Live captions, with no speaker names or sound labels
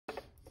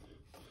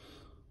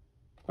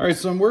All right,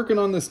 so I'm working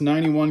on this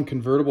 91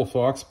 convertible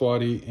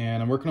Foxbody,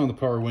 and I'm working on the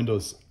power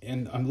windows,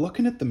 and I'm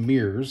looking at the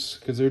mirrors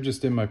because they're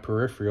just in my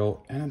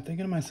peripheral, and I'm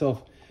thinking to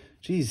myself,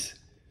 geez,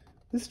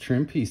 this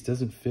trim piece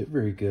doesn't fit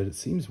very good. It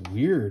seems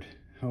weird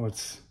how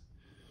it's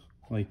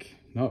like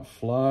not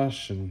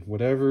flush and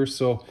whatever.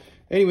 So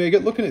anyway, I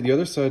get looking at the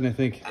other side and I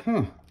think,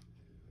 I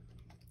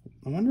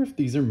wonder if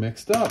these are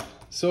mixed up.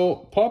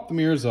 So pop the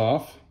mirrors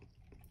off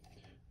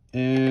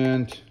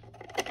and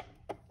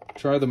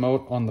try them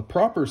out on the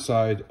proper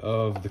side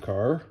of the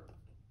car,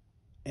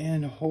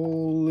 and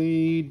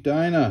holy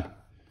Dinah,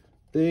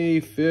 they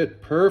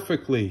fit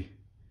perfectly.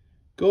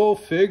 Go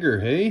figure,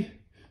 hey?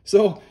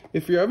 So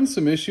if you're having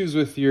some issues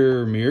with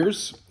your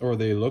mirrors or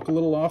they look a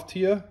little off to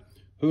you,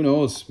 who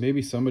knows,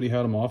 maybe somebody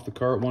had them off the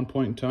car at one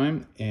point in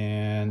time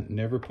and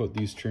never put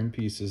these trim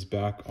pieces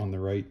back on the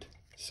right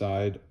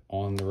side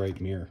on the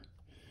right mirror.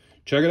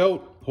 Check it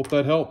out. Hope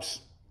that helps.